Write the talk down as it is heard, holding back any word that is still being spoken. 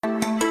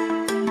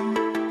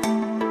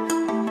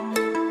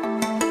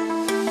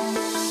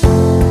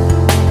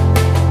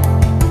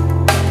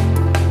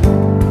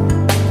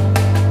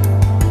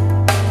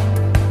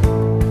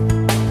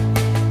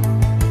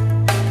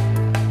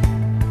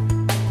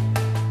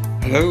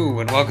Hello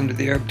and welcome to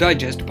the Arab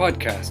Digest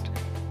podcast.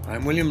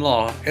 I'm William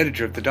Law,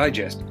 editor of the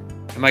Digest,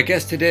 and my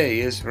guest today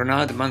is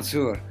Renad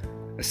Mansour,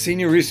 a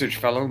senior research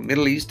fellow,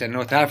 Middle East and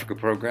North Africa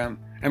program,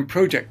 and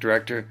project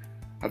director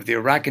of the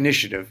Iraq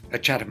Initiative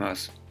at Chatham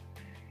House.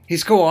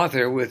 He's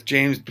co-author with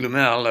James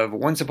Blumel of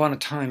Once Upon a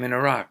Time in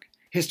Iraq,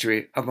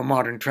 History of a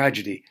Modern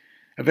Tragedy,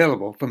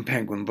 available from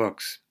Penguin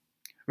Books.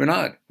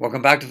 Renad,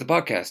 welcome back to the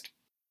podcast.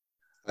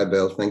 Hi,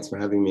 Bill. Thanks for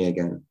having me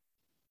again.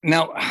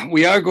 Now,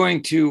 we are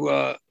going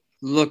to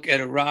look at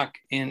Iraq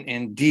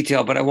in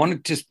detail, but I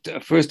wanted just,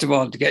 first of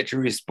all, to get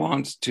your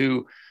response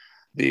to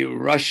the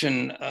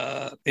Russian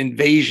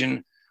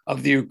invasion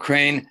of the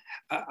Ukraine.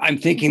 I'm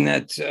thinking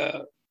that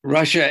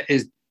Russia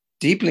is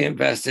deeply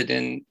invested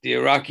in the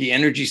Iraqi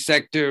energy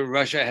sector.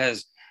 Russia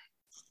has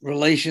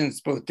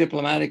relations, both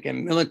diplomatic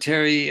and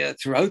military,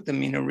 throughout the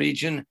MENA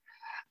region.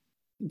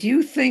 Do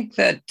you think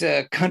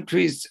that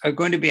countries are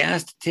going to be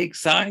asked to take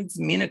sides,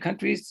 MENA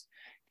countries,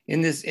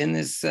 in this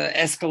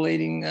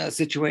escalating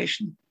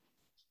situation?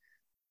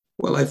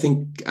 Well, I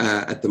think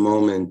at the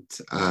moment,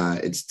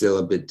 it's still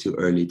a bit too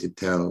early to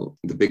tell.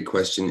 The big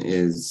question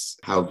is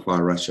how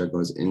far Russia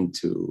goes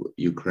into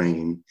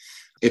Ukraine.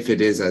 If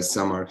it is, as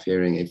some are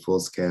fearing, a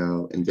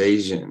full-scale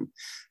invasion,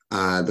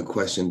 the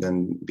question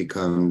then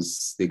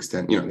becomes the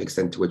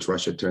extent to which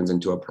Russia turns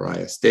into a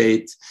pariah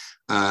state,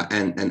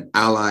 and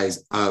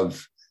allies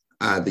of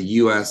the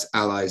US,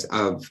 allies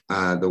of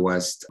the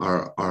West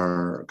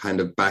are kind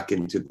of back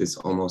into this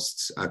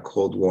almost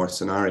Cold War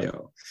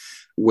scenario,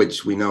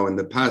 which we know in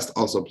the past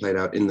also played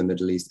out in the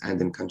Middle East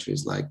and in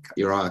countries like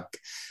Iraq.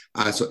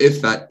 So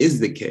if that is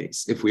the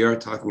case, if we are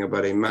talking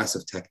about a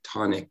massive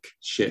tectonic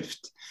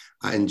shift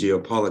in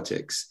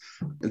geopolitics,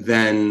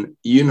 then,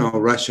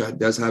 Russia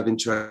does have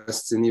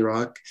interests in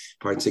Iraq,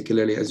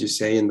 particularly, as you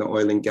say, in the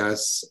oil and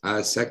gas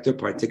sector,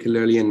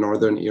 particularly in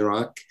northern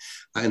Iraq,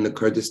 in the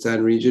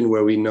Kurdistan region,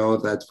 where we know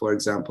that, for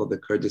example, the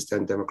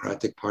Kurdistan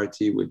Democratic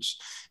Party, which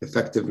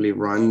effectively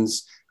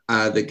runs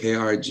the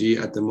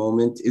KRG at the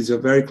moment, is a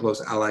very close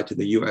ally to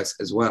the US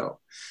as well.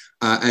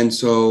 And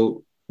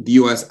so the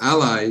US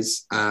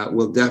allies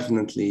will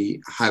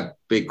definitely have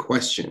big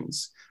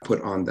questions put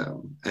on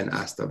them and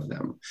asked of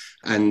them.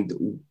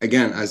 And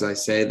again, as I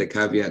say, the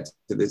caveat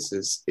to this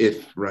is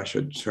if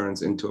Russia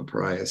turns into a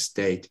pariah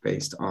state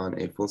based on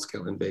a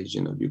full-scale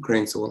invasion of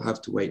Ukraine. So we'll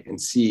have to wait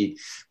and see.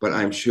 But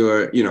I'm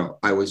sure,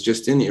 I was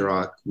just in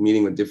Iraq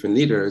meeting with different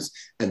leaders,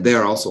 and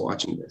they're also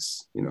watching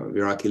this.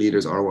 Iraqi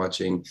leaders are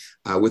watching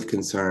with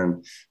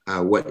concern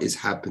what is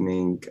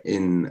happening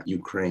in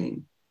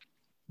Ukraine.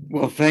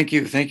 Well, thank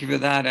you. Thank you for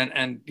that.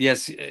 And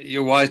yes,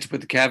 you're wise to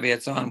put the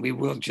caveats on. We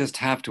will just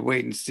have to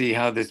wait and see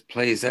how this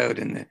plays out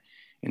in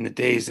the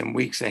days and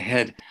weeks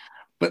ahead.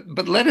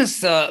 But let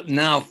us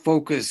now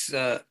focus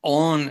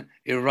on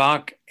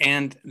Iraq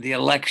and the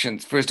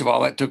elections. First of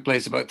all, that took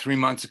place about 3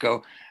 months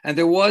ago. And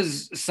there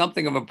was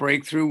something of a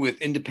breakthrough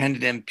with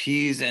independent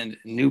MPs and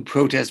new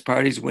protest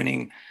parties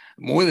winning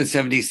more than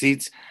 70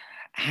 seats.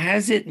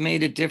 Has it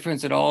made a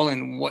difference at all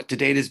in what to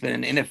date has been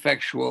an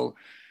ineffectual,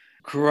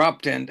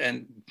 corrupt and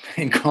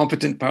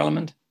incompetent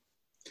parliament?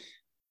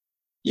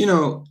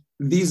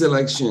 These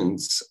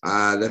elections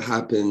that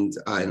happened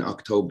in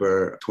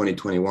October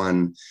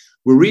 2021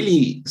 were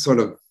really sort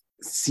of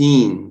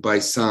seen by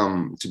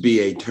some to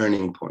be a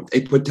turning point, a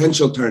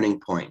potential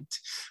turning point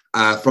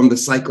from the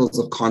cycles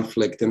of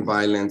conflict and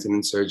violence and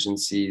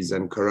insurgencies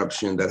and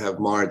corruption that have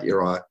marred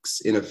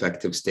Iraq's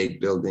ineffective state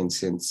building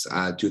since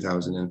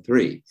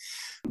 2003.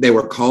 They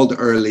were called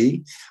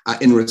early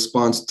in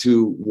response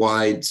to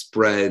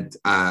widespread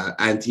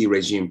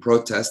anti-regime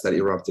protests that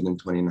erupted in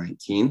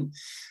 2019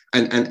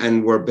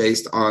 and were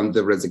based on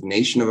the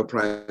resignation of a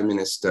prime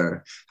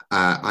minister,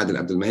 Adel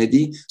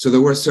Abdel-Mahdi. So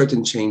there were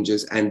certain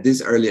changes, and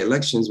these early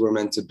elections were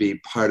meant to be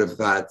part of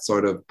that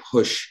sort of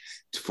push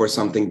for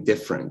something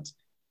different.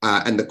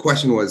 And the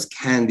question was,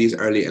 can these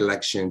early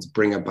elections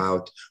bring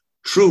about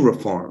true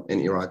reform in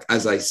Iraq,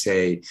 as I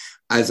say,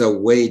 as a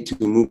way to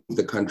move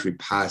the country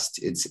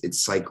past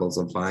its cycles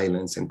of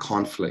violence and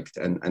conflict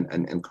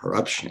and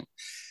corruption?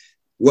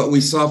 What we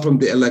saw from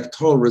the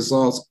electoral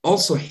results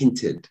also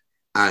hinted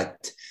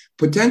at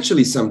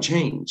potentially some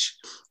change.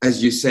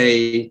 As you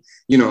say,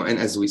 and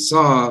as we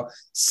saw,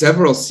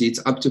 several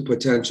seats up to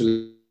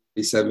potentially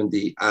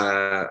 70.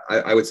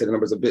 I would say the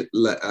number's a bit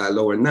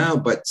lower now,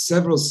 but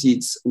several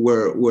seats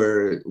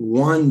were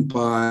won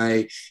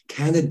by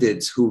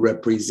candidates who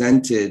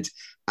represented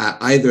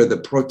either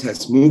the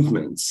protest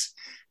movements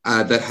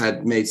that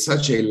had made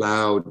such a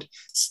loud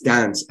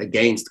stance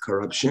against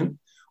corruption,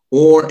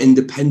 or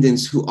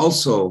independents who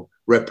also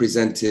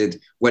represented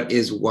what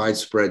is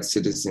widespread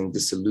citizen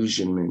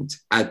disillusionment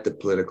at the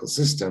political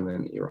system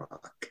in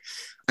Iraq.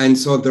 And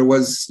so there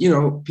was,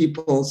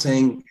 people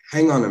saying,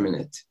 hang on a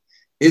minute.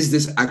 Is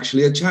this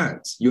actually a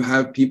chance? You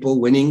have people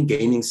winning,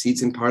 gaining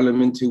seats in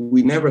parliament who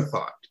we never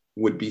thought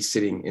would be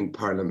sitting in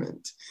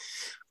parliament.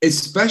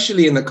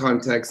 especially in the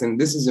context, and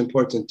this is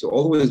important to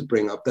always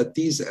bring up, that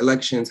these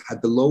elections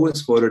had the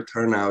lowest voter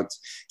turnout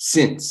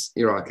since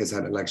Iraq has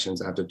had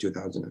elections after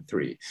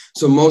 2003.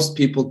 So most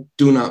people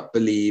do not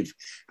believe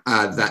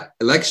that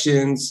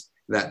elections,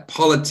 that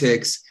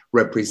politics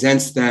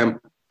represents them,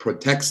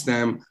 protects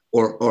them,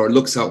 or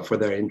looks out for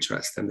their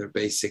interests and their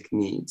basic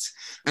needs.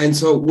 And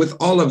so with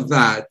all of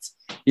that,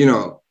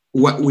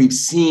 what we've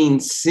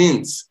seen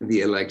since the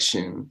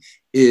election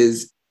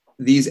is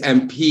these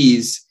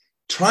MPs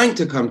trying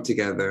to come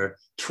together,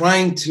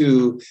 trying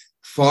to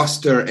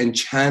foster and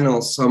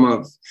channel some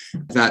of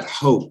that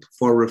hope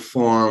for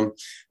reform,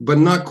 but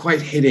not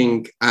quite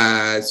hitting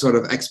sort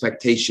of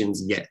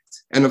expectations yet.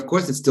 And of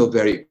course, it's still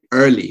very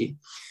early.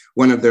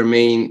 One of their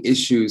main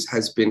issues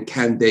has been,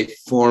 can they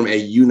form a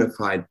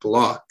unified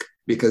bloc?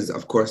 Because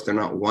of course, they're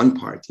not one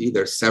party,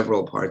 they're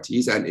several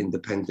parties and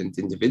independent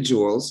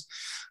individuals.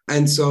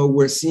 And so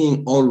we're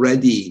seeing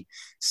already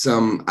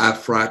some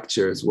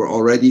fractures. We're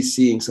already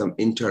seeing some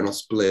internal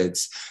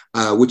splits,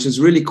 which is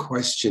really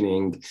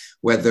questioning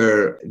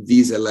whether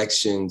these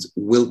elections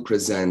will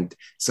present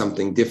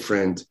something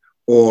different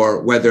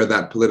or whether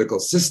that political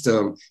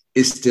system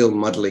is still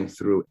muddling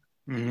through.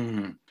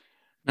 Mm.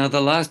 Now,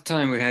 the last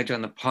time we had you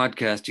on the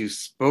podcast, you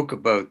spoke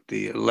about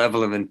the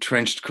level of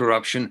entrenched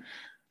corruption,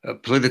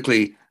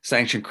 politically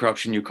sanctioned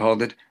corruption, you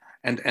called it,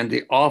 and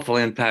the awful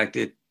impact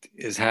it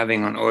is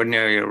having on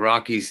ordinary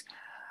Iraqis.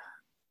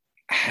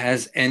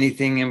 Has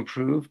anything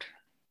improved?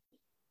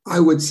 I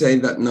would say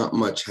that not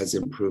much has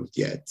improved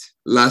yet.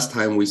 Last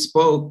time we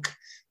spoke,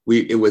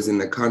 it was in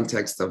the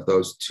context of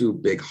those two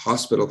big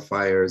hospital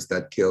fires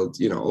that killed,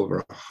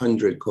 over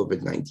 100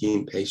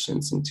 COVID-19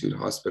 patients in two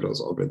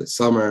hospitals over the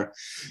summer.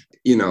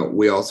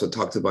 We also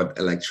talked about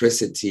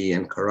electricity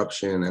and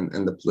corruption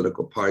and the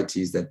political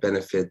parties that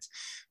benefit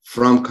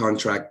from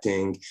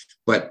contracting,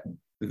 but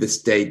the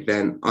state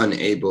then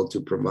unable to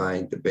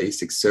provide the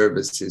basic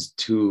services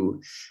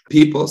to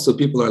people. So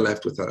people are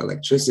left without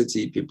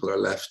electricity. People are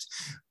left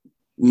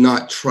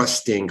not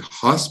trusting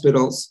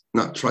hospitals,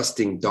 not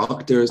trusting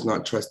doctors,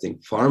 not trusting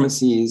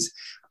pharmacies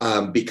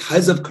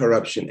because of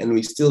corruption. And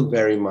we still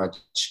very much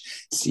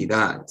see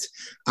that.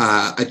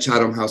 A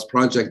Chatham House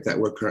project that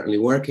we're currently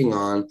working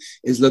on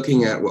is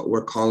looking at what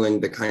we're calling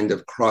the kind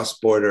of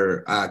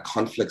cross-border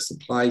conflict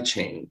supply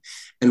chain.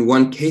 And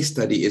one case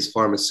study is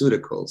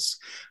pharmaceuticals.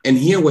 And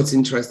here, what's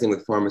interesting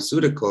with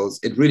pharmaceuticals,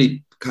 it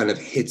really kind of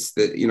hits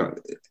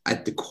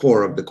at the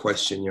core of the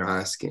question you're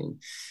asking.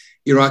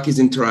 Iraqis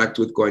interact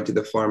with going to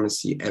the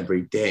pharmacy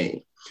every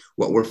day.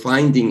 What we're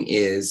finding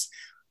is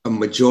a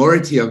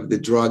majority of the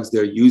drugs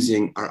they're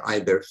using are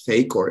either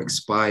fake or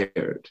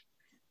expired.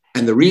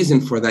 And the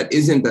reason for that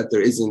isn't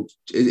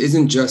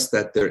just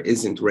that there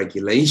isn't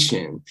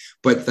regulation,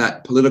 but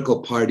that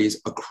political parties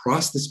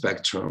across the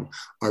spectrum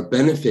are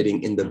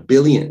benefiting in the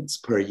billions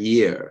per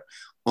year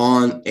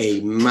on a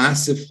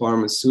massive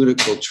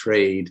pharmaceutical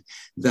trade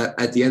that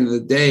at the end of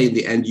the day,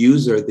 the end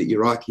user, the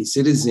Iraqi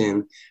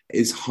citizen,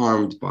 is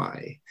harmed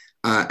by.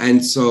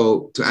 And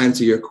so to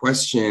answer your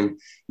question,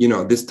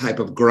 this type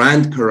of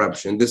grand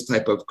corruption, this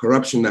type of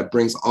corruption that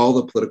brings all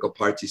the political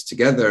parties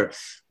together,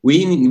 we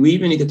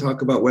even need to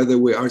talk about whether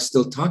we are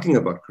still talking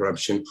about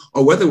corruption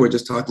or whether we're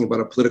just talking about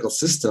a political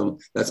system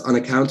that's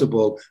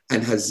unaccountable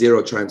and has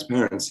zero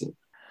transparency.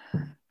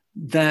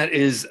 That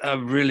is a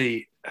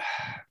really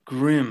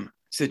grim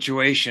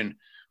situation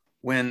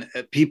when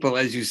people,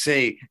 as you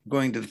say,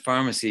 going to the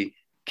pharmacy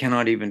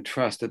cannot even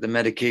trust that the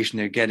medication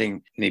they're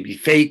getting may be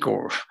fake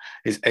or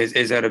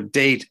is out of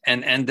date,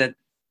 and that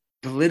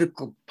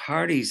political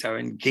parties are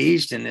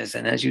engaged in this.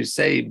 And as you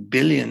say,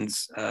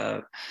 billions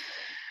of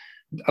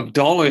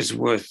dollars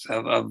worth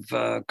of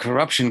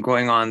corruption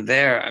going on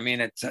there. I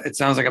mean, it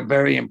sounds like a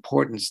very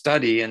important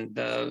study. And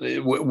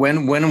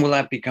when will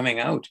that be coming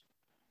out?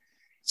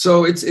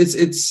 So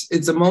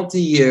it's a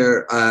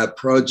multi-year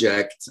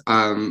project.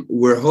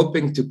 We're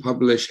hoping to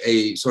publish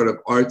a sort of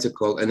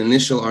article, an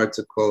initial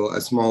article,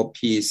 a small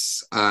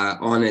piece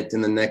on it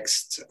in the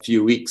next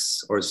few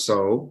weeks or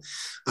so,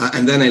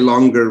 and then a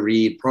longer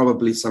read,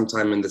 probably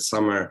sometime in the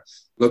summer,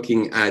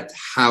 looking at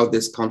how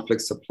this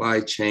conflict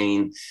supply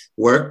chain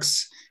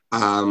works.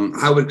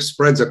 How it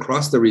spreads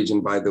across the region,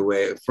 by the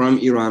way, from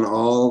Iran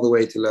all the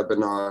way to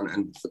Lebanon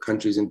and the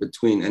countries in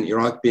between, and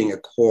Iraq being a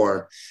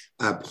core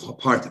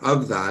part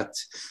of that.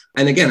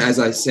 And again, as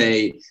I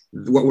say,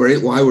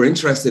 why we're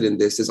interested in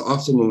this is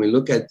often when we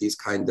look at these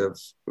kind of,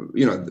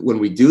 when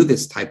we do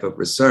this type of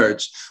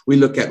research, we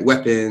look at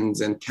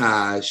weapons and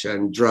cash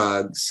and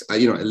drugs,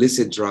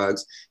 illicit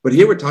drugs. But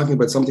here we're talking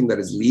about something that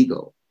is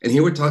legal. And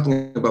here we're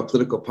talking about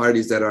political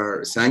parties that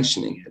are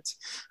sanctioning it,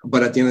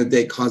 but at the end of the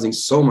day, causing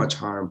so much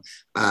harm.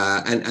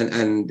 We're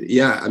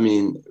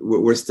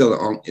still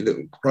on.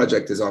 The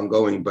project is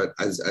ongoing, but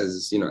as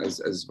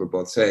we're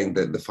both saying,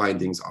 that the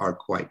findings are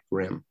quite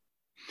grim.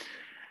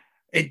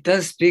 It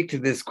does speak to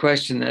this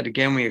question that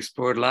again we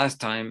explored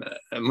last time.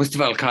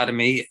 Mustafa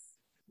al-Kadhimi,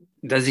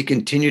 does he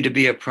continue to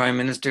be a prime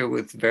minister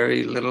with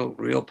very little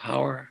real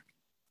power?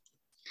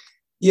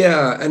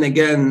 Yeah, and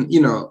again,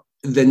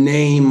 the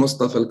name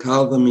Mustafa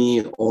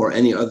al-Kadhimi or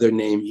any other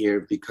name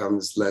here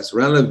becomes less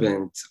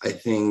relevant. I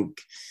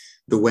think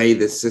the way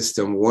the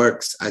system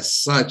works as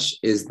such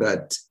is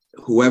that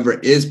whoever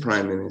is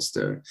prime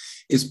minister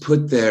is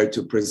put there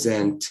to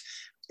present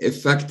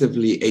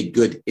effectively a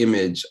good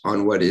image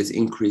on what is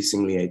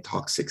increasingly a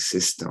toxic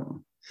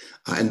system.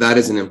 And that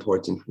is an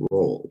important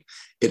role.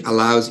 It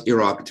allows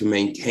Iraq to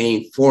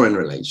maintain foreign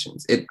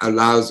relations. It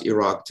allows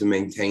Iraq to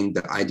maintain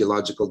the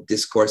ideological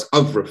discourse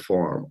of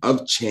reform,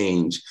 of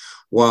change,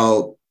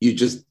 while you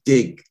just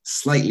dig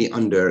slightly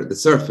under the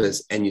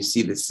surface and you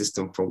see the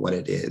system for what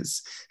it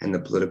is and the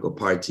political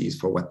parties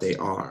for what they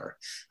are.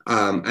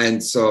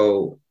 And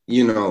so,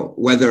 you know,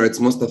 whether it's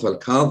Mustafa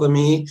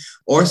al-Kadhimi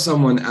or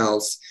someone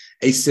else,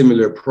 a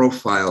similar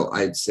profile,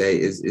 I'd say,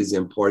 is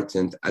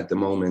important at the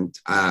moment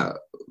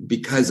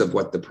because of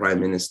what the prime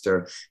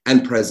minister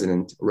and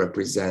president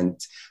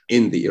represent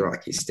in the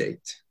Iraqi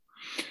state.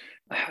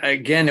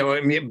 Again,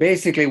 I mean,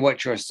 basically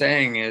what you're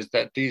saying is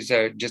that these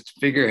are just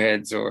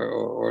figureheads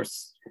or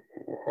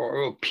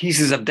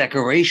pieces of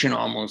decoration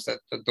almost that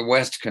the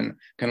West can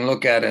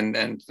look at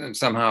and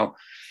somehow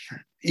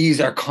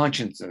ease our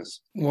consciences.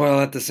 While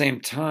at the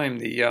same time,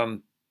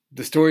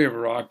 the story of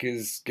Iraq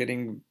is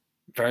getting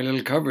very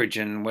little coverage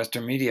in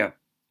Western media.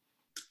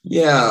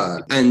 Yeah,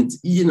 and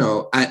you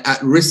know,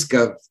 at risk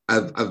of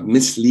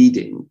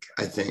misleading,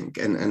 I think,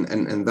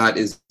 and that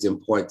is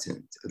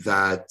important.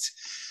 That,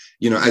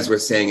 you know, as we're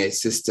saying, a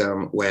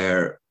system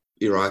where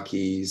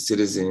Iraqi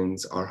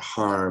citizens are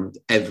harmed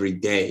every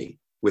day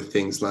with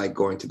things like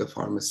going to the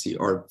pharmacy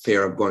or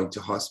fear of going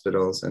to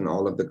hospitals and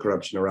all of the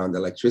corruption around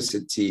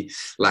electricity,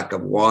 lack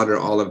of water,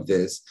 all of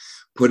this,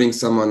 putting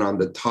someone on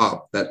the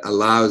top that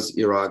allows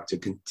Iraq to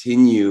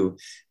continue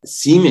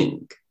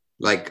seeming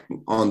like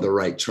on the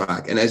right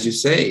track. And as you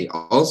say,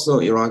 also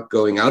Iraq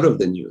going out of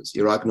the news,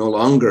 Iraq no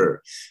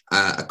longer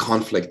a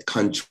conflict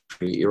country,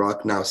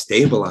 Iraq now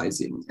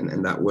stabilizing,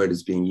 and that word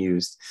is being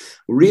used,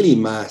 really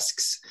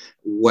masks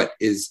what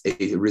is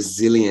a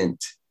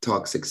resilient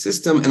toxic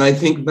system. And I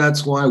think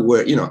that's why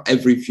we're, you know,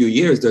 every few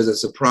years there's a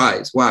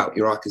surprise. Wow,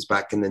 Iraq is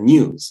back in the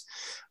news.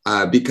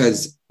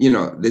 Because, you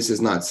know, this is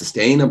not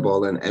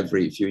sustainable. And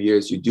every few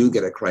years you do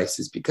get a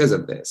crisis because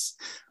of this.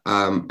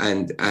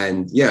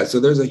 And yeah, so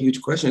there's a huge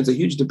question. It's a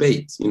huge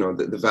debate, you know,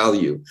 the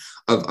value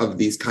of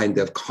these kind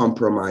of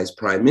compromise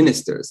prime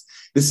ministers.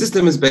 The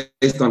system is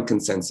based on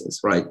consensus,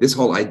 right? This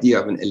whole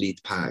idea of an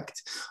elite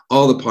pact.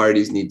 All the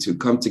parties need to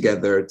come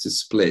together to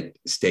split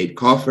state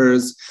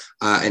coffers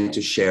and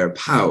to share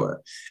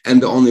power. And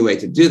the only way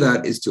to do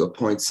that is to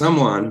appoint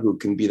someone who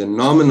can be the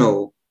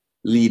nominal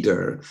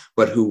leader,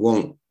 but who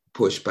won't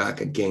push back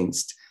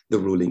against the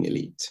ruling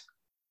elite.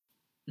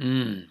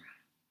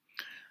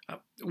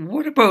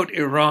 What about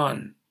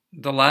Iran?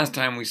 The last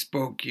time we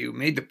spoke, you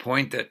made the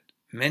point that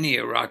many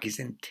Iraqis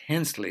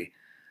intensely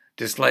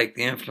dislike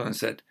the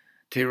influence that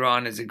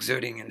Tehran is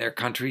exerting in their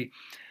country.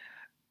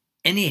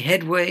 Any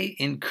headway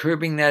in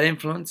curbing that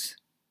influence?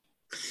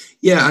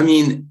 Yeah, I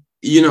mean,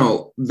 you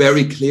know,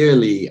 very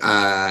clearly,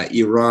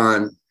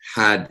 Iran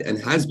had and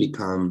has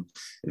become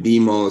the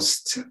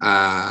most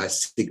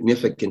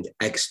significant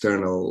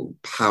external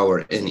power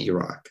in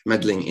Iraq,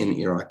 meddling in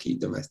Iraqi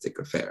domestic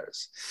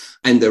affairs.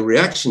 And the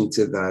reaction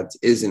to that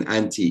is an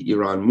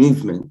anti-Iran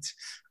movement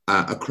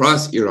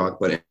across Iraq,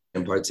 but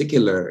in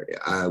particular,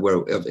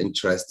 were of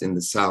interest in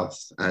the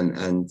south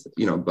and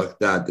you know,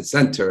 Baghdad, the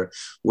center,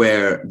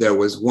 where there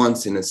was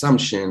once an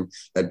assumption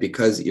that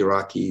because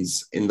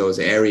Iraqis in those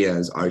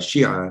areas are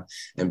Shia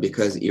and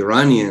because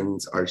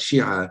Iranians are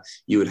Shia,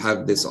 you would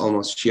have this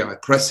almost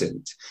Shia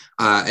crescent.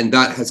 And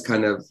that has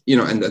kind of, you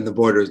know, and the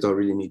borders don't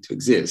really need to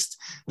exist.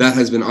 That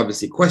has been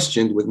obviously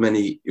questioned with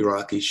many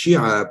Iraqi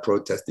Shia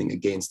protesting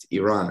against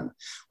Iran,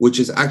 which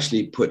has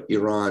actually put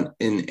Iran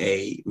in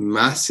a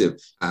massive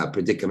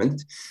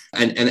predicament.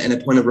 And a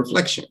point of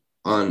reflection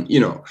on, you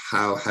know,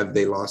 how have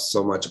they lost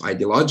so much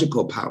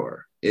ideological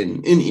power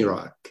in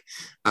Iraq,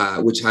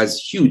 which has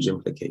huge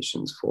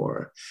implications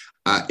for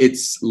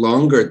its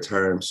longer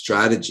term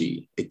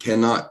strategy. It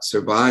cannot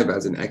survive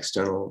as an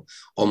external,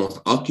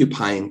 almost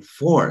occupying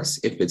force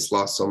if it's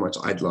lost so much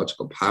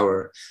ideological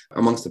power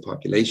amongst the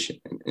population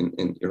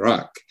in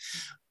Iraq.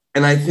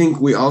 And I think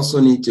we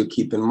also need to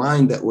keep in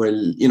mind that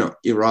you know,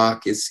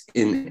 Iraq is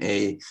in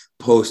a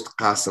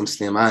post-Qasem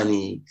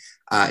Soleimani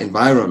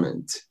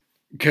environment.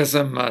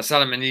 Qasem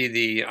Soleimani,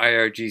 the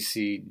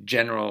IRGC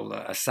general,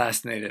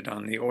 assassinated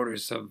on the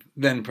orders of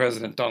then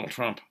President Donald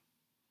Trump.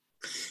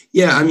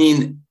 Yeah, I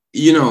mean,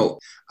 you know,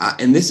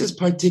 and this is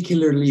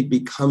particularly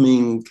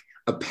becoming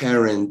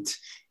apparent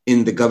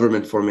in the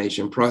government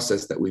formation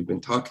process that we've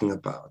been talking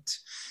about.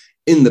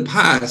 In the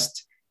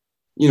past,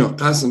 you know,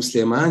 Qasem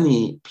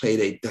Soleimani played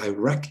a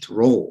direct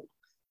role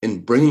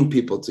in bringing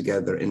people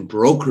together, in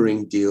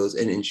brokering deals,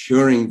 and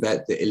ensuring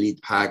that the elite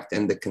pact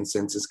and the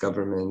consensus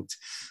government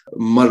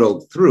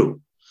muddled through.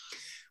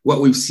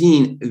 What we've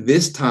seen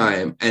this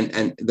time,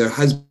 and there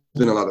has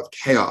been a lot of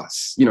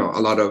chaos, you know,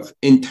 a lot of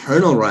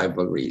internal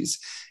rivalries,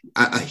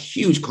 a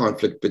huge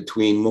conflict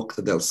between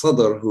Muqtada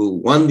al-Sadr, who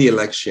won the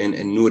election,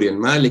 and Nouri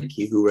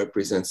al-Maliki, who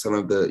represents some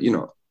of the, you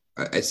know,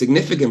 a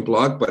significant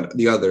bloc, but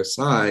the other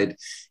side,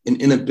 an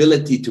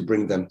inability to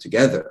bring them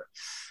together.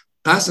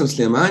 Qasem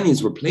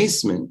Soleimani's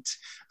replacement,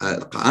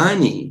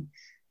 Qaani,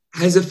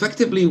 has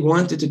effectively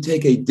wanted to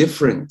take a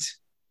different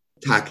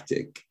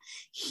tactic.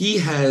 He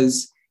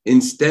has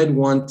instead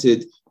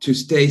wanted to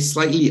stay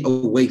slightly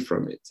away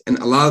from it and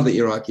allow the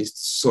Iraqis to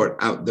sort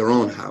out their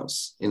own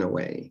house in a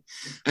way.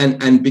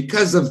 And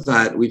because of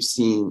that, we've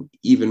seen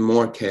even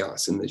more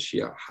chaos in the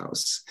Shia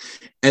house.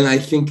 And I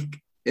think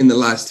in the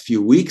last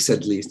few weeks,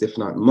 at least, if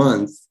not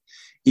months,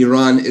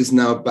 Iran is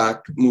now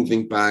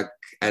moving back,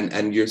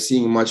 and you're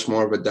seeing much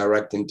more of a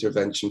direct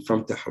intervention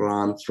from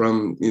Tehran,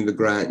 from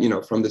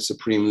from the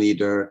supreme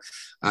leader,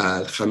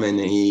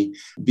 Khamenei,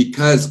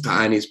 because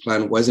Qaani's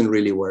plan wasn't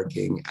really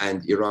working,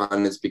 and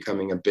Iran is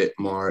becoming a bit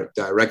more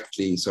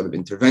directly sort of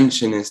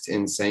interventionist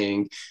in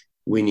saying,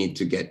 we need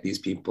to get these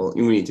people,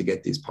 we need to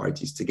get these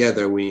parties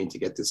together, we need to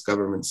get this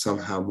government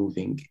somehow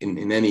moving,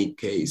 in any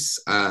case,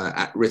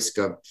 at risk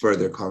of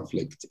further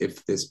conflict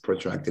if this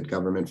protracted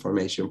government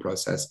formation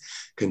process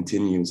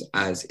continues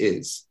as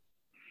is.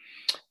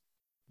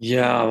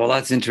 Yeah, well,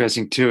 that's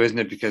interesting too, isn't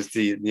it? Because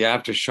the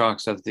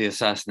aftershocks of the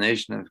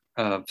assassination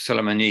of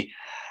Soleimani,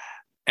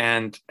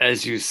 and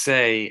as you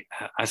say,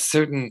 a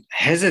certain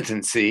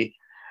hesitancy,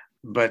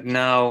 but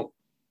now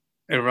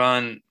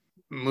Iran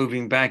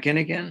moving back in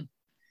again?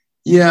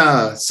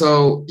 Yeah,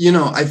 so, you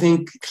know, I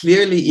think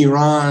clearly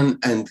Iran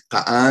and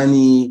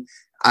Qaani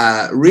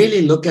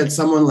really look at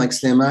someone like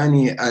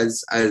Soleimani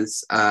as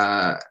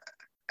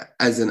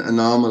an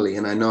anomaly.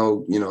 And I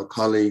know, you know,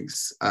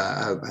 colleagues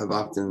have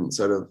often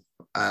sort of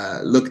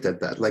looked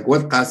at that. Like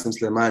what Qasem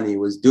Soleimani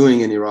was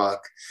doing in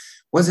Iraq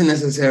wasn't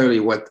necessarily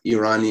what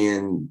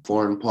Iranian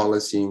foreign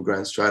policy and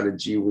grand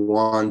strategy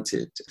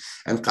wanted.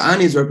 And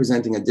Qaani is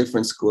representing a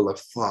different school of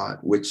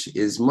thought, which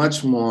is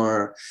much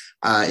more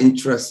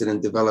interested in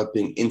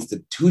developing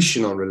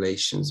institutional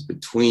relations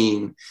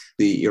between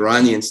the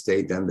Iranian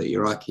state and the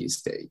Iraqi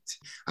state.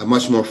 A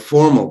much more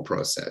formal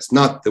process,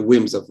 not the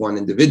whims of one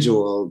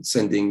individual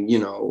sending, you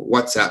know,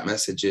 WhatsApp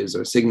messages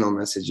or signal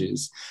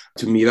messages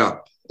to meet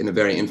up in a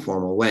very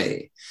informal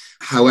way.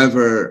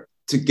 However,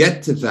 to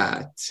get to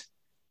that,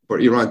 for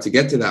Iran to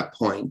get to that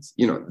point,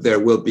 you know, there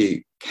will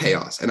be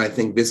chaos. And I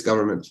think this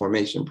government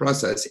formation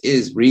process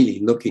is really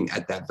looking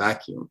at that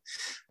vacuum,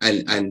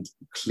 and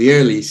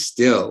clearly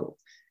still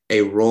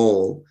a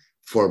role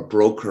for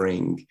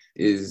brokering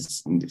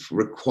is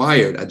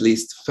required, at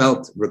least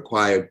felt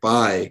required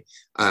by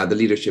the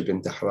leadership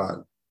in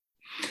Tehran.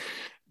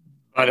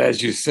 But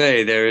as you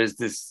say, there is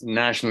this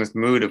nationalist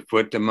mood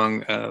afoot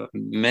among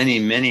many,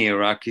 many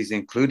Iraqis,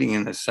 including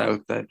in the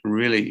south, that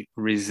really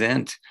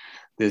resent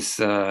this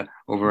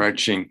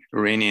overarching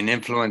Iranian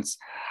influence.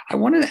 I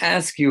wanted to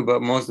ask you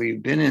about Mosul.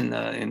 You've been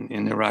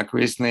in Iraq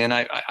recently, and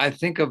I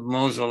think of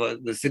Mosul,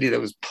 the city that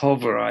was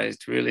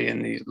pulverized really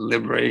in the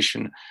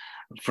liberation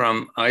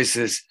from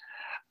ISIS.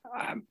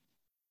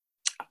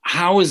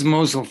 How is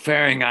Mosul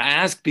faring? I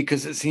ask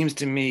because it seems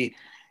to me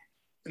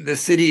the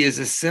city is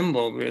a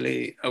symbol,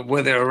 really, of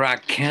whether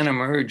Iraq can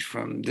emerge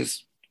from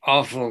this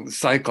awful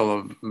cycle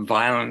of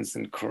violence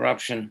and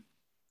corruption.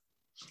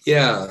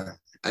 Yeah,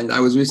 and I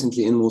was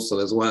recently in Mosul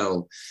as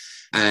well,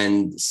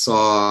 and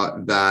saw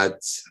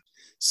that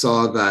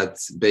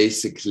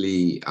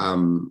basically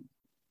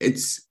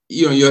it's,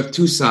 you know, you have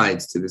two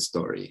sides to the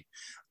story.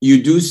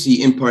 You do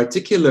see, in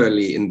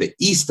particularly in the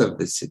east of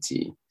the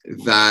city,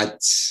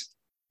 that,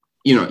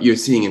 you know, you're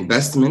seeing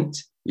investment,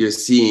 you're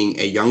seeing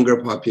a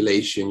younger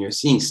population, you're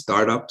seeing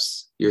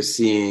startups, you're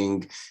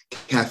seeing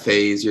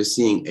cafes, you're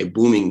seeing a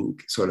booming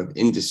sort of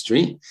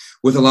industry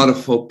with a lot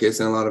of focus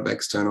and a lot of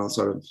external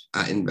sort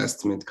of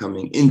investment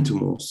coming into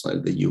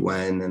Mosul, the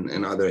UN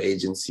and other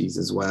agencies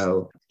as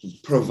well,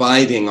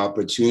 providing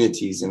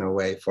opportunities in a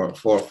way for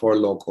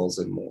locals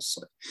in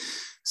Mosul.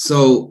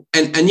 So,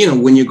 and you know,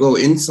 when you go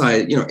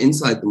inside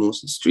the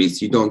Mosul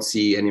streets, you don't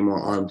see any more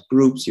armed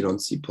groups, you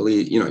don't see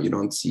police, you know, you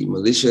don't see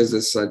militias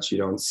as such, you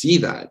don't see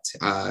that.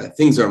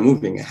 Things are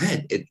moving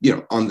ahead. It, you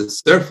know, on the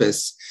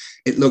surface,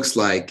 it looks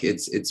like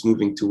it's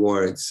moving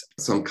towards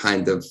some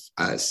kind of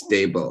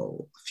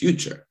stable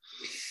future.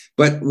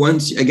 But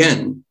once,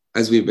 again,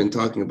 as we've been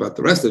talking about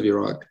the rest of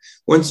Iraq,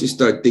 once you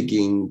start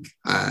digging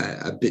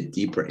a bit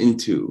deeper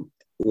into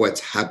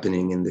what's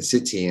happening in the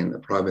city and the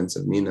province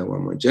of Nineveh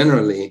more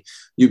generally,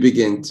 you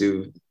begin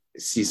to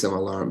see some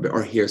alarm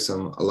or hear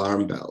some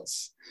alarm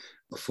bells.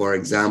 For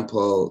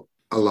example,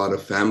 a lot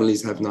of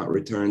families have not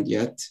returned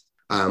yet.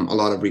 A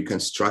lot of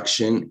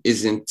reconstruction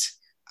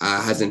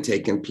hasn't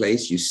taken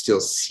place. You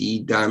still see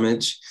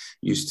damage.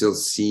 You still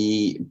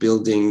see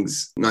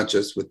buildings, not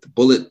just with the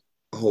bullet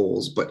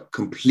holes, but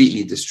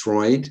completely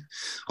destroyed.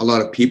 A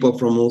lot of people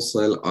from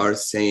Mosul are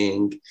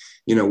saying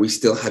We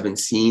still haven't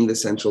seen the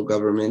central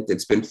government.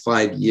 It's been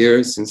 5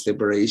 years since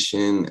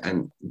liberation,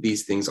 and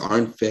these things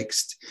aren't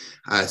fixed.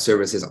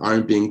 Services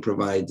aren't being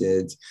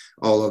provided.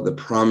 All of the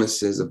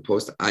promises of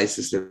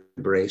post-ISIS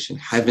liberation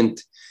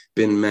haven't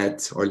been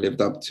met or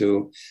lived up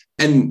to.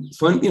 And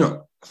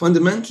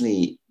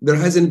fundamentally, there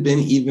hasn't been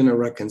even a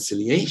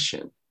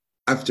reconciliation.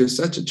 After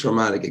such a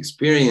traumatic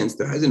experience,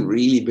 there hasn't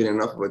really been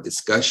enough of a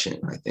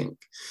discussion, I think.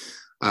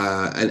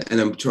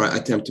 And I'm trying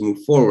attempt to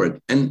move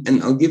forward. And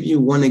I'll give you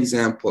one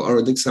example,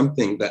 or like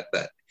something that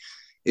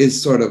is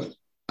sort of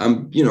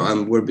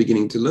we're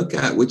beginning to look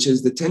at, which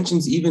is the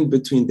tensions even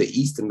between the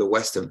east and the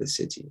west of the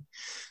city.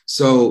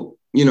 So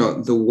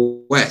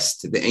the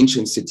west, the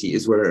ancient city,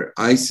 is where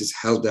ISIS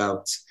held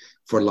out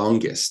for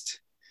longest,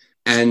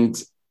 and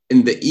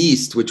in the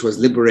east, which was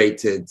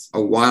liberated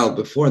a while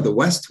before the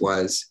west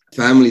was,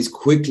 families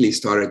quickly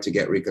started to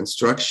get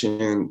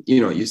reconstruction.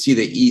 You see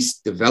the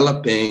east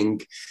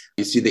developing.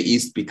 You see the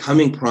East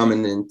becoming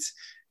prominent,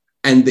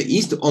 and the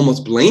East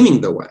almost blaming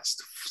the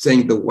West,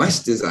 saying the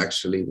West is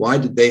actually, why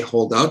did they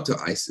hold out to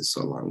ISIS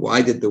so long?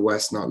 Why did the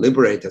West not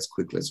liberate as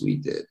quickly as we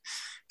did?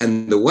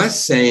 And the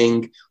West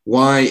saying,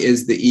 why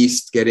is the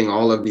East getting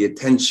all of the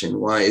attention?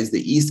 Why is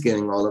the East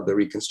getting all of the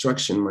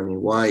reconstruction money?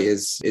 Why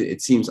is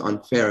it seems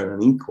unfair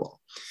and unequal?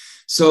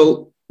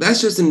 So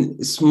that's just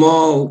a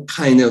small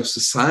kind of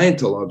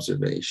societal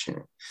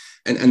observation.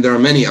 And there are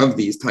many of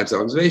these types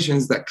of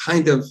observations that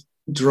kind of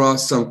draw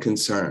some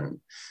concern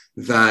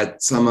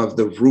that some of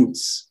the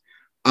roots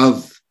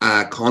of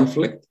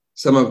conflict,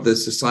 some of the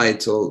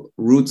societal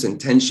roots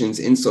and tensions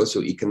in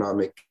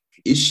socioeconomic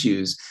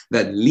issues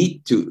that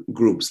lead to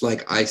groups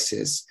like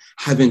ISIS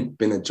haven't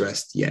been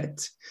addressed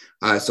yet.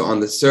 So on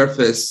the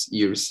surface,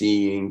 you're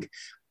seeing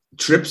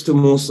trips to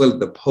Mosul.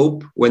 The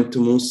Pope went to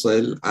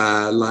Mosul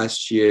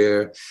last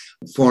year.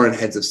 Foreign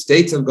heads of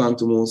states have gone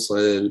to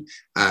Mosul.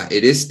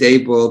 It is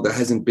stable. There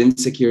hasn't been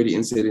security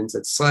incidents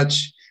as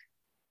such.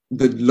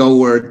 The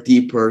lower,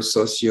 deeper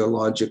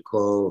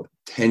sociological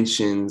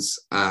tensions,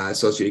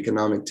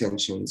 socioeconomic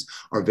tensions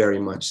are very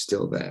much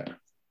still there.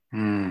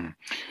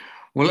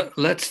 Well,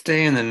 let's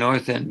stay in the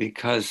north then,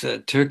 because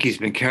Turkey's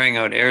been carrying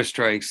out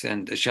airstrikes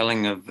and the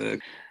shelling of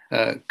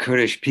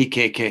Kurdish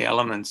PKK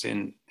elements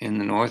in the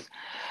north.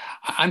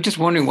 I'm just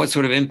wondering what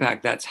sort of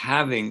impact that's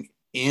having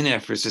in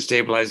efforts to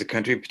stabilize the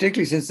country,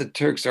 particularly since the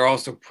Turks are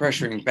also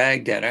pressuring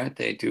Baghdad, aren't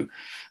they, to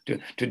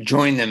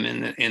join them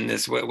in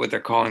this, what they're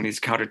calling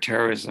these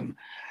counterterrorism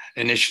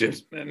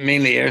initiatives,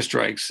 mainly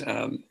airstrikes.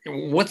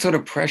 What sort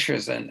of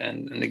pressures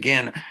and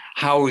again,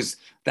 how is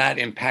that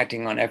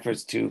impacting on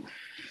efforts to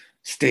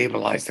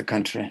stabilize the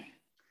country?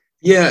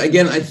 Yeah,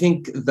 again, I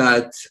think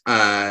that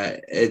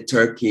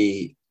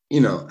Turkey,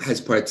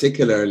 has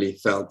particularly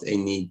felt a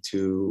need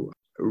to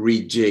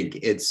rejig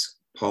its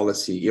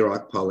policy,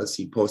 Iraq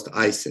policy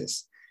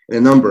post-ISIS in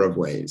a number of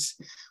ways.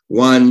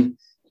 One,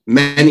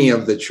 many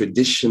of the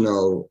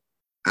traditional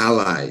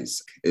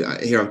allies,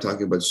 here I'm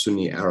talking about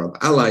Sunni Arab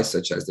allies,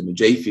 such as the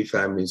Nujafi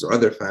families or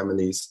other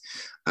families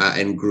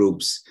and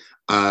groups,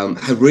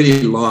 have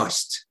really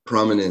lost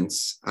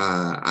prominence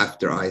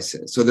after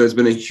ISIS. So there's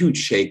been a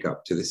huge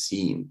shakeup to the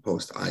scene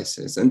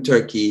post-ISIS, and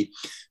Turkey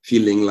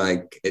feeling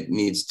like it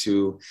needs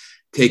to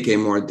take a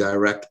more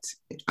direct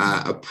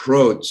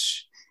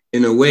approach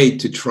in a way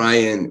to try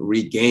and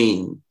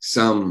regain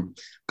some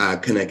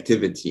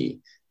connectivity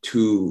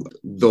to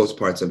those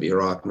parts of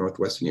Iraq,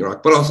 northwestern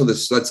Iraq, but also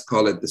this, let's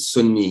call it the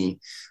Sunni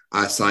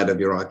side of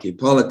Iraqi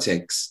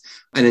politics.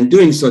 And in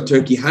doing so,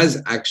 Turkey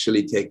has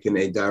actually taken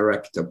a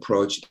direct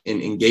approach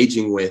in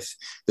engaging with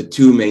the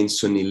two main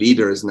Sunni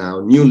leaders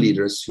now, new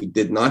leaders who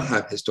did not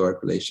have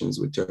historic relations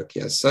with Turkey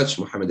as such,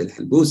 Mohammed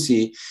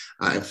al-Halbusi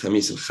and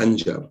Khamis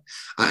al-Khanjar.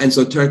 And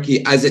so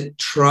Turkey, as it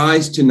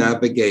tries to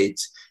navigate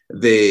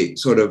the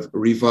sort of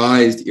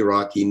revised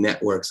Iraqi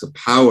networks of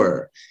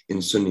power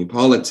in Sunni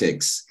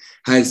politics,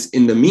 has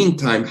in the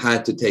meantime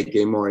had to take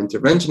a more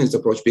interventionist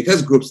approach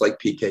because groups like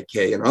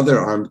PKK and other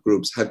armed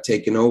groups have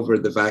taken over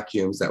the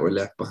vacuums that were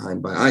left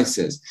behind by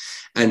ISIS.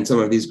 And some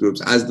of these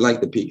groups, as like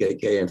the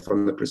PKK and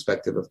from the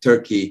perspective of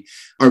Turkey,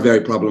 are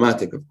very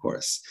problematic, of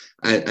course.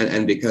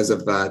 And because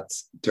of that,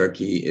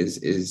 Turkey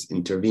is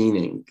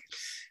intervening.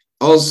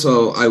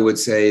 Also, I would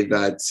say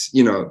that,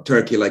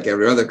 Turkey, like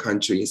every other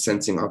country, is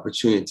sensing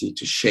opportunity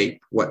to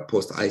shape what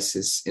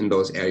post-ISIS in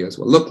those areas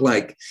will look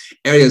like.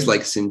 Areas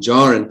like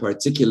Sinjar in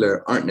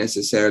particular aren't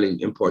necessarily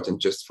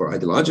important just for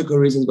ideological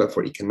reasons, but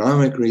for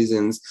economic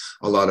reasons.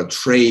 A lot of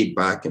trade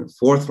back and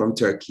forth from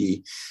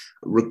Turkey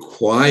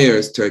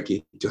requires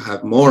Turkey to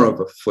have more of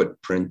a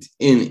footprint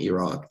in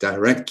Iraq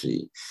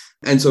directly.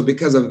 And so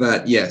because of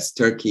that, yes,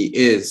 Turkey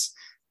is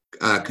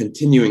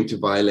continuing to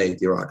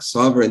violate Iraq's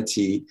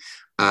sovereignty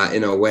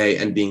in a way,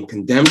 and being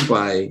condemned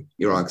by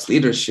Iraq's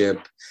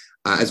leadership,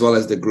 as well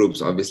as the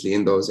groups, obviously,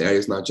 in those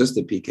areas, not just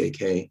the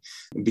PKK,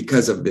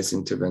 because of this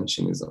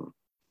interventionism.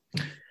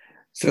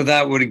 So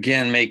that would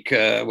again make,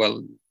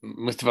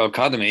 Mustafa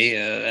al-Kadhimi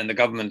and the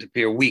government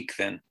appear weak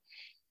then.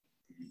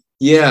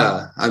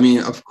 Yeah, I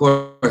mean, of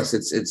course,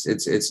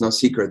 it's no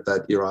secret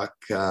that Iraq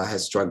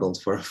has struggled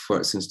for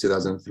since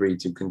 2003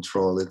 to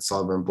control its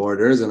sovereign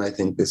borders, and I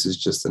think this is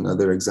just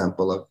another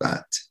example of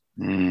that.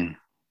 Mm.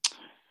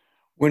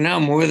 We're now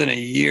more than a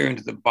year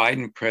into the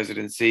Biden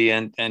presidency,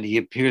 and he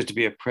appears to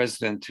be a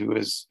president who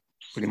has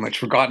pretty much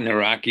forgotten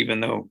Iraq,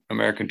 even though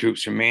American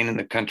troops remain in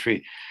the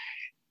country.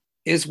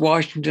 Is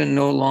Washington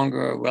no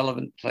longer a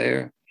relevant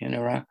player in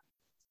Iraq?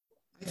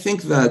 I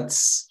think that,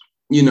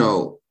 you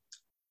know,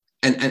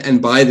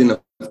 and Biden,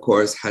 of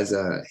course, has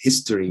a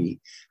history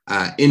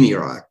in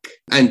Iraq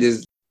and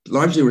is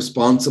largely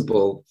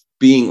responsible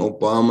being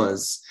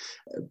Obama's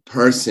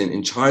person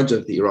in charge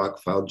of the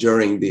Iraq file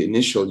during the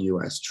initial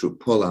US troop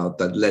pullout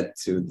that led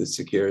to the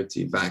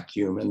security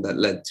vacuum and that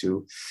led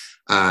to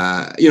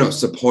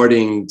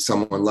supporting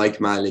someone like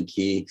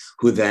Maliki,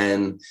 who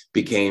then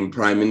became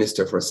prime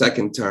minister for a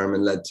second term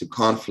and led to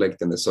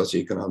conflict and the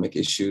socioeconomic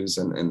issues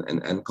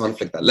and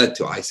conflict that led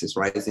to ISIS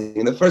rising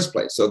in the first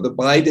place. So the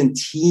Biden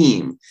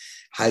team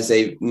has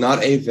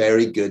not a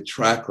very good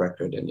track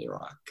record in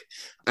Iraq.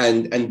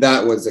 And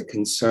that was a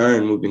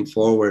concern moving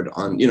forward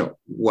on,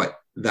 what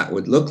that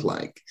would look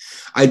like.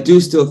 I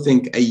do still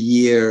think a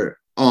year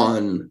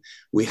on,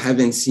 we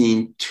haven't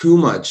seen too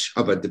much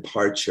of a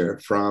departure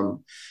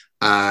from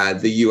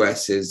the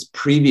US's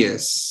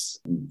previous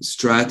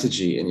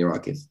strategy in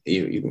Iraq, if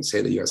you can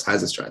say the US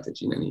has a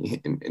strategy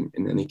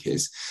in any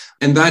case.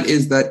 And that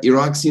is that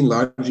Iraq seen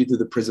largely through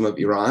the prism of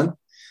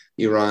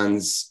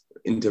Iran's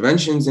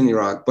interventions in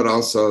Iraq, but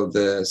also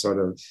the sort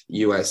of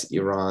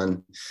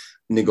US-Iran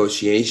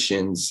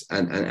negotiations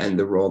and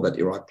the role that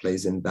Iraq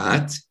plays in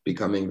that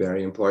becoming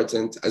very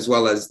important, as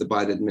well as the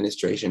Biden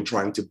administration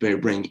trying to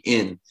bring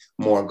in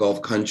more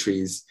Gulf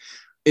countries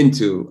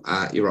into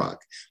Iraq.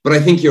 But I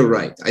think you're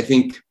right. I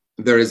think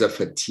there is a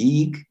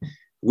fatigue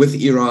with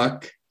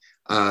Iraq.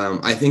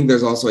 I think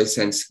there's also a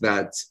sense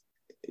that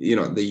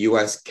the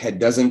US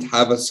doesn't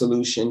have a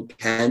solution,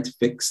 can't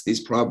fix these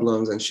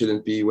problems, and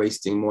shouldn't be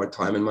wasting more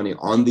time and money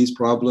on these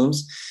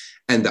problems.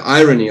 And the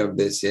irony of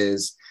this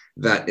is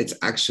that it's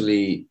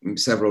actually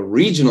several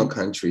regional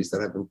countries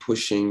that have been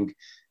pushing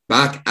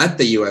back at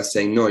the US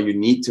saying, no, you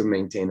need to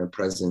maintain a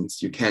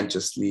presence. You can't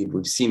just leave.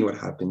 We've seen what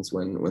happens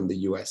when the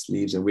US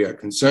leaves, and we are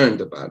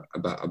concerned about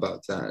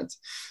that.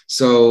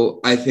 So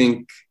I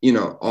think,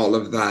 all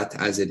of that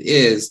as it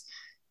is,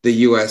 the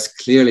US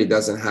clearly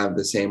doesn't have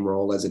the same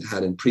role as it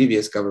had in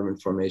previous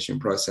government formation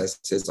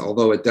processes,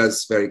 although it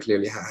does very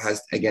clearly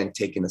has, again,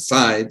 taken a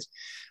side.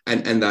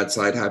 And that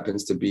side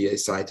happens to be a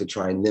side to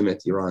try and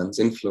limit Iran's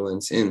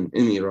influence in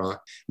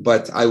Iraq.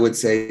 But I would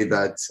say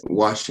that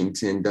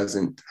Washington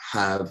doesn't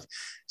have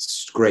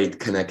great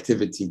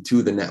connectivity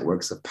to the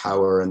networks of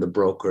power and the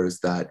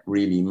brokers that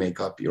really make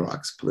up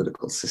Iraq's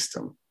political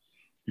system.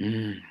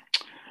 Mm.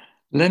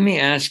 Let me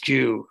ask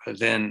you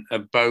then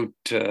about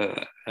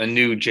a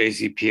new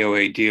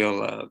JCPOA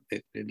deal.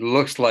 It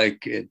looks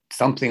like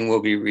something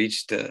will be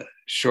reached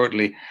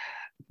shortly.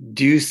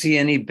 Do you see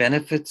any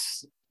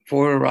benefits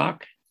for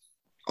Iraq?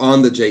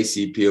 On the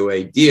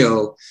JCPOA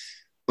deal,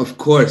 of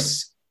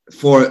course,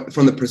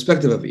 from the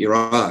perspective of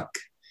Iraq,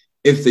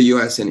 if the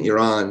US and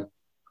Iran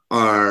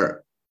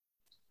are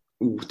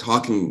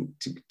talking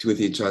with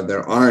each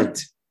other,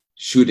 aren't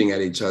shooting at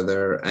each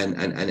other and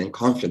in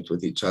conflict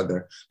with each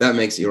other, that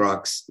makes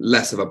Iraq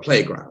less of a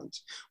playground,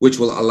 which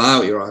will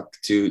allow Iraq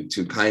to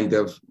kind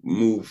of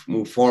move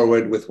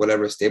forward with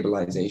whatever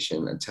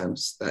stabilization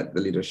attempts that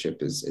the leadership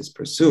is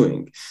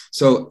pursuing.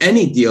 So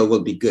any deal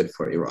will be good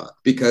for Iraq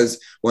because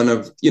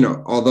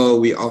although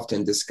we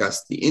often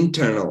discuss the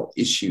internal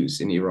issues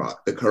in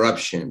Iraq, the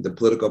corruption, the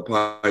political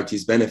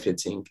parties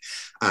benefiting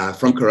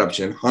from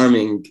corruption,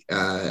 harming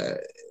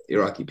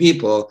Iraqi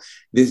people,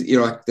 this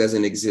Iraq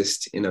doesn't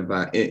exist in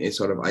a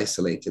sort of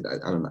isolated,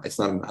 I don't know, it's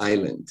not an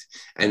island.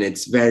 And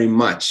it's very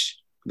much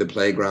the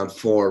playground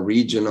for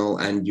regional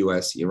and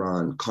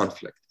US-Iran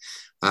conflict.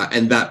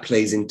 And that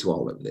plays into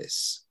all of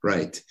this,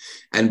 right?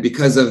 And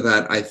because of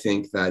that, I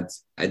think that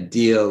a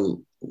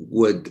deal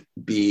would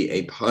be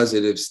a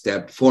positive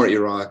step for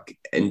Iraq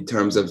in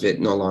terms of it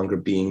no longer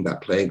being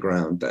that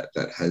playground that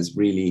has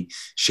really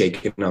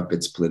shaken up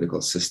its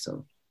political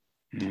system.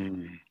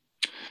 Mm.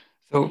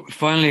 So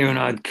finally,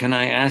 Renad, can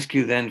I ask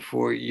you then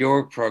for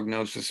your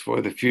prognosis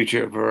for the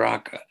future of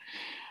Iraq?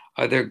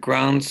 Are there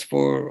grounds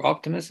for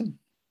optimism?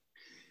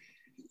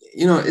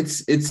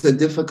 It's a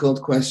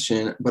difficult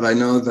question, but I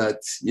know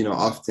that,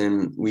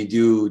 often we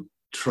do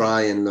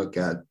try and look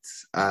at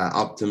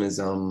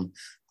optimism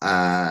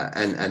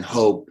and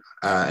hope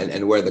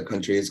and where the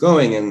country is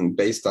going. And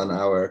based on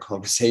our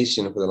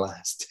conversation for the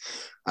last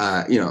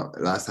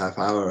half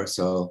hour or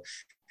so,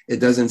 it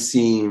doesn't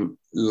seem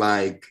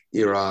like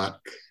Iraq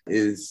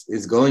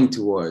is going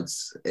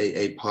towards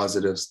a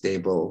positive,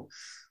 stable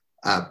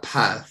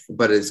path,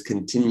 but is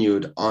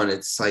continued on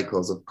its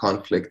cycles of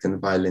conflict and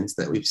violence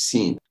that we've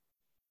seen.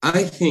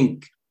 I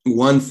think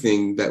one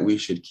thing that we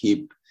should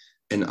keep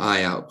an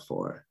eye out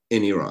for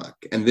in Iraq,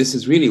 and this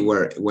is really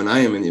where, when I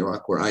am in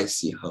Iraq, where I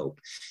see hope,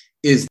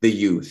 is the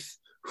youth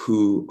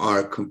who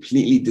are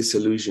completely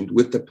disillusioned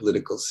with the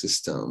political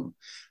system,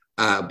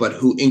 but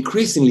who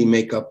increasingly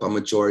make up a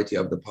majority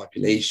of the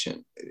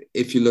population.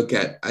 If you look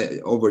at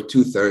over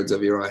 2/3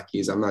 of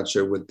Iraqis, I'm not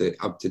sure what the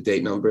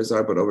up-to-date numbers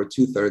are, but over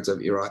 2/3 of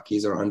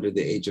Iraqis are under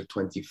the age of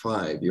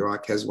 25.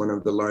 Iraq has one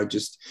of the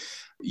largest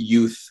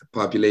youth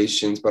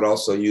populations, but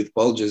also youth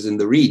bulges in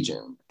the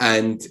region.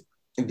 And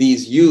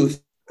these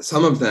youth,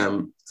 some of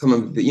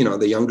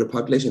the younger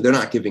population,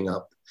 they're not giving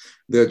up.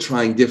 They're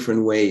trying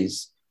different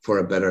ways for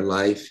a better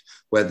life,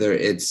 whether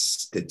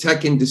it's the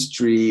tech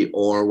industry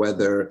or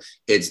whether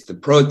it's the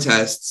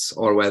protests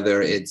or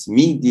whether it's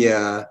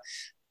media.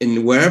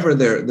 And wherever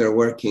they're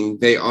working,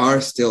 they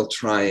are still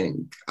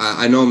trying.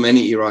 I know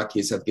many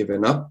Iraqis have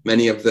given up.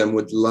 Many of them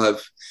would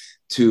love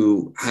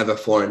to have a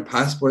foreign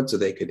passport so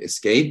they could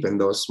escape. And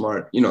those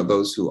smart,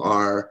 those who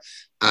are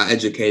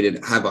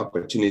educated have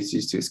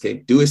opportunities to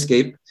escape, do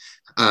escape.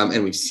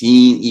 And we've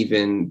seen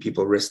even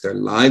people risk their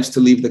lives to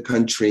leave the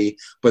country,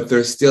 but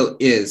there still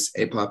is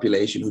a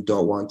population who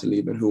don't want to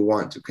leave and who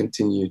want to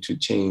continue to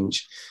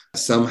change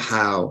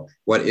somehow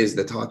what is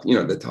the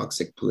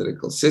toxic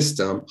political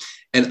system.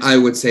 And I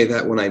would say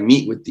that when I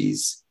meet with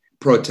these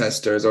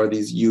protesters or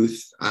these youth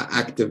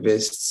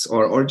activists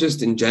or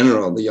just in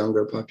general, the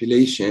younger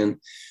population,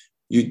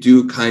 you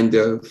do kind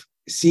of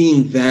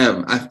seeing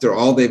them after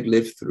all they've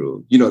lived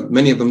through.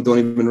 Many of them don't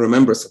even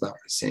remember Saddam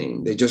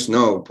Hussein. They just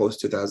know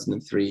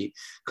post-2003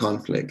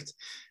 conflict.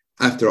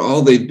 After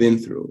all they've been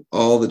through,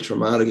 all the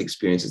traumatic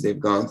experiences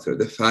they've gone through,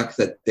 the fact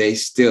that they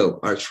still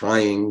are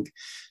trying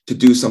to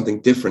do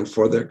something different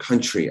for their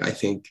country, I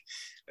think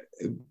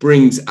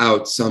brings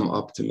out some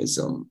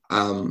optimism,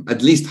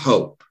 at least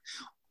hope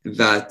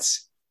that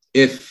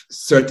if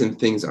certain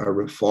things are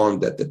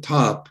reformed at the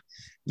top,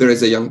 there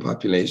is a young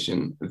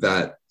population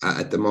that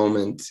at the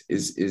moment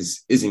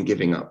isn't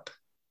giving up.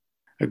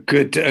 A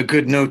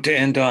good note to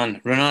end on.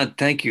 Renad,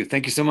 thank you.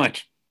 Thank you so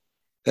much.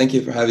 Thank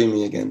you for having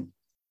me again.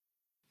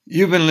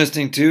 You've been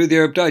listening to the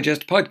Arab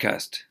Digest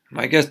podcast.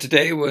 My guest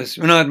today was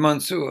Renad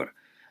Mansour,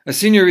 a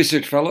senior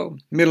research fellow,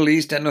 Middle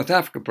East and North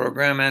Africa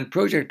program and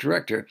project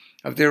director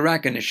of the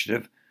Iraq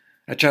Initiative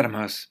at Chatham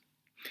House.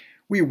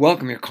 We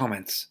welcome your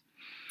comments.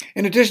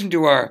 In addition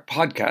to our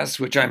podcasts,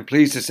 which I'm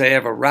pleased to say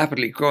have a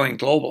rapidly growing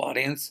global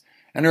audience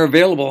and are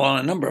available on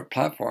a number of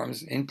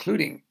platforms,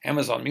 including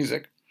Amazon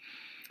Music,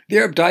 the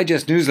Arab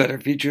Digest newsletter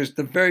features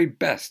the very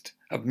best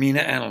of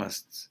MENA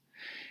analysts.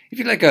 If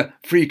you'd like a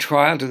free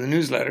trial to the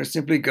newsletter,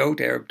 simply go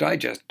to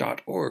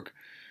arabdigest.org.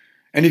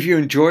 And if you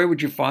enjoy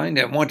what you find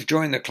and want to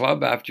join the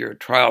club after your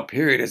trial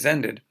period has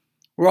ended,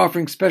 we're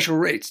offering special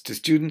rates to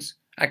students,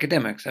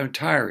 academics, and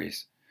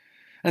retirees.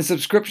 And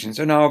subscriptions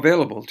are now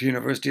available to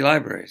university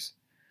libraries.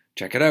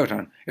 Check it out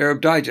on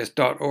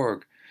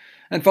arabdigest.org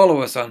and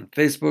follow us on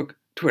Facebook,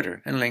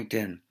 Twitter, and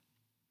LinkedIn.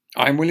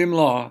 I'm William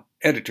Law,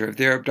 editor of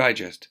the Arab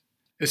Digest.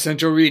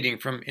 Essential reading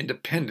from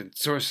independent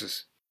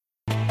sources.